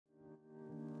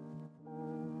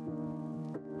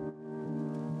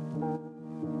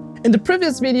In the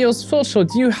previous videos, Phil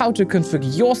showed you how to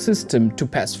configure your system to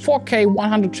pass 4K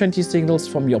 120 signals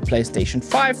from your PlayStation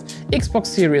 5, Xbox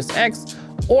Series X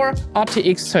or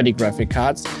RTX 30 graphic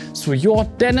cards through your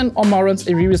Denon or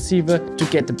Marantz AV receiver to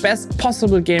get the best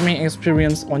possible gaming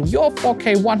experience on your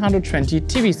 4K 120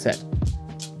 TV set.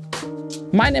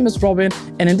 My name is Robin,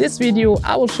 and in this video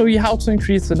I will show you how to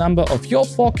increase the number of your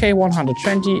 4K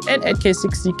 120 and 8K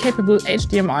 60 capable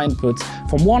HDMI inputs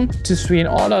from 1 to 3 in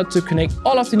order to connect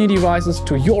all of the new devices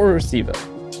to your receiver.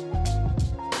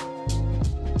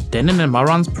 Denon and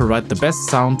Marantz provide the best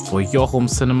sound for your home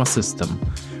cinema system.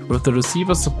 With the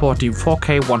receiver supporting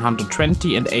 4K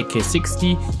 120 and 8K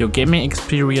 60, your gaming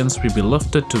experience will be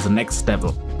lifted to the next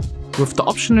level. With the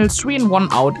optional 3-in-1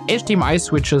 out HDMI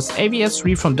switches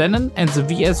AVS-3 from Denon and the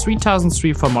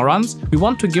VS3003 from Marantz, we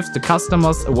want to give the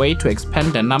customers a way to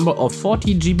expand their number of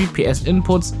 40 Gbps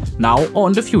inputs now or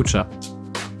in the future.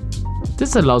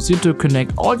 This allows you to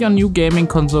connect all your new gaming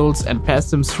consoles and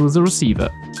pass them through the receiver.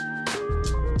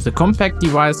 The compact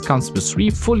device comes with 3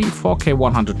 fully 4K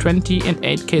 120 and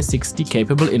 8K 60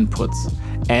 capable inputs,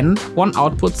 and one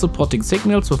output supporting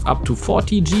signals with up to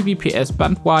 40 Gbps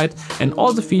bandwidth and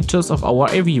all the features of our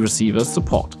AV receiver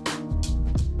support.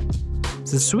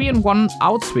 The 3-in-1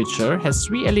 out switcher has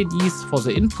 3 LEDs for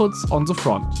the inputs on the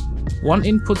front, 1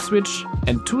 input switch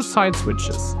and 2 side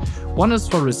switches. One is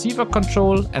for receiver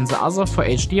control and the other for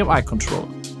HDMI control.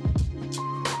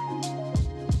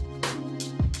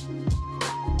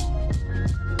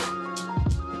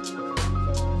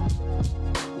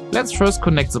 Let's first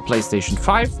connect the PlayStation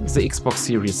 5, the Xbox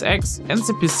Series X and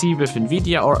the PC with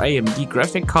NVIDIA or AMD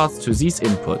graphic cards to these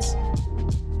inputs.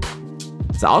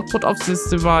 The output of this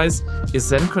device is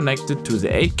then connected to the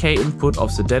 8K input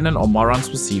of the Denon or Marantz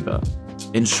receiver.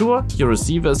 Ensure your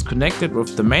receiver is connected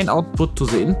with the main output to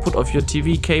the input of your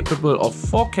TV capable of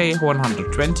 4K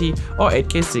 120 or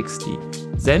 8K 60.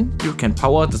 Then you can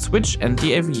power the switch and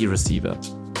the AV receiver.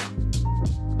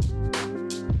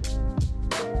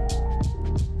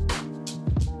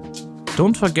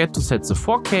 Don't forget to set the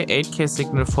 4K 8K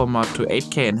signal format to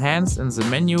 8K enhanced in the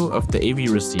menu of the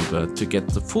AV receiver to get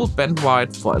the full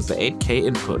bandwidth for the 8K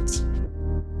inputs.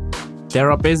 There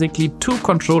are basically 2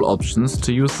 control options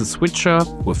to use the switcher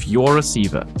with your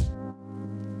receiver.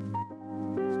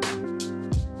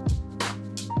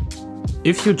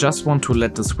 If you just want to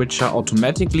let the switcher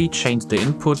automatically change the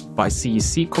input by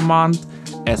CEC command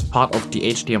as part of the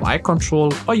HDMI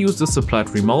control or use the supplied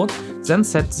remote, then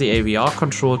set the AVR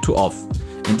control to off.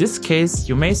 In this case,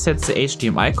 you may set the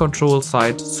HDMI control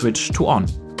side switch to on.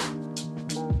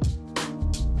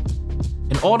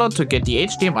 In order to get the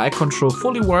HDMI control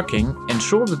fully working,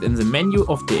 ensure that in the menu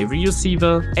of the AV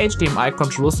receiver, HDMI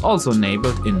control is also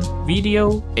enabled in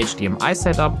Video, HDMI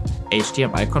Setup,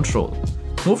 HDMI Control.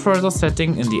 No further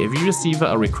setting in the AV receiver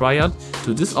are required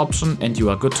to this option and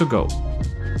you are good to go.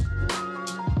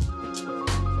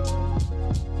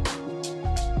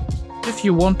 If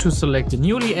you want to select the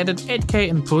newly added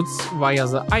 8K inputs via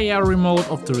the IR remote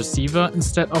of the receiver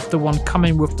instead of the one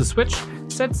coming with the switch,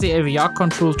 set the AVR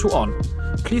control to on.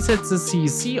 Please set the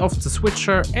CEC of the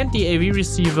switcher and the AV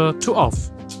receiver to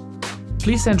off.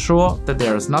 Please ensure that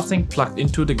there is nothing plugged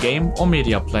into the game or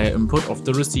media player input of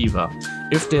the receiver.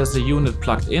 If there's a unit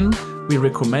plugged in, we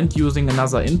recommend using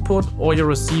another input or your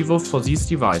receiver for these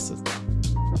devices.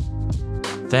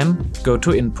 Then go to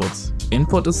Inputs,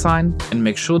 Input Assign, and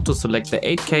make sure to select the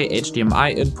 8K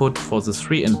HDMI input for the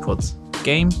 3 inputs: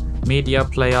 Game, Media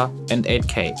Player and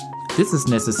 8K. This is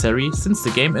necessary since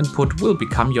the game input will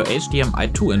become your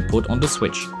HDMI 2 input on the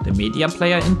switch, the Media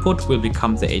Player input will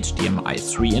become the HDMI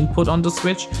 3 input on the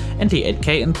switch, and the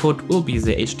 8K input will be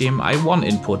the HDMI 1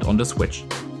 input on the switch.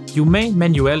 You may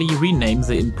manually rename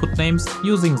the input names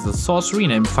using the source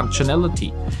rename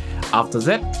functionality. After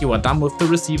that, you are done with the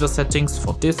receiver settings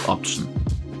for this option.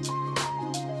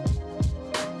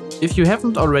 If you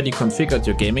haven't already configured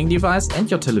your gaming device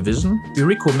and your television, we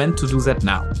recommend to do that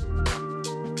now.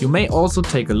 You may also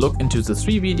take a look into the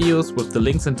 3 videos with the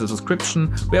links in the description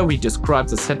where we describe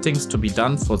the settings to be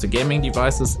done for the gaming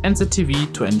devices and the TV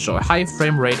to enjoy high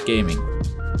frame rate gaming.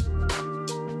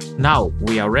 Now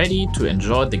we are ready to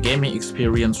enjoy the gaming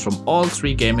experience from all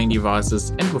 3 gaming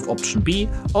devices, and with option B,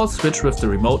 I'll switch with the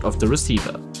remote of the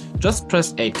receiver. Just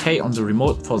press 8K on the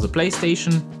remote for the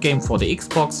PlayStation, Game for the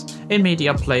Xbox and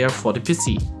Media Player for the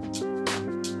PC.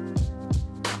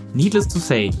 Needless to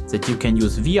say that you can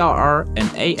use VRR and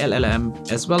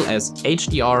ALLM as well as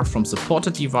HDR from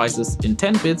supported devices in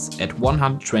 10 bits at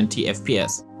 120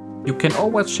 FPS. You can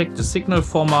always check the signal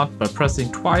format by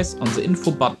pressing twice on the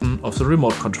info button of the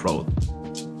remote control.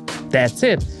 That's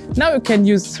it! Now you can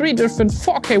use 3 different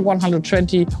 4K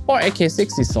 120 or 8K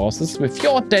 60 sources with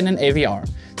your Denon AVR.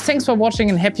 Thanks for watching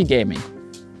and happy gaming.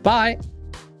 Bye!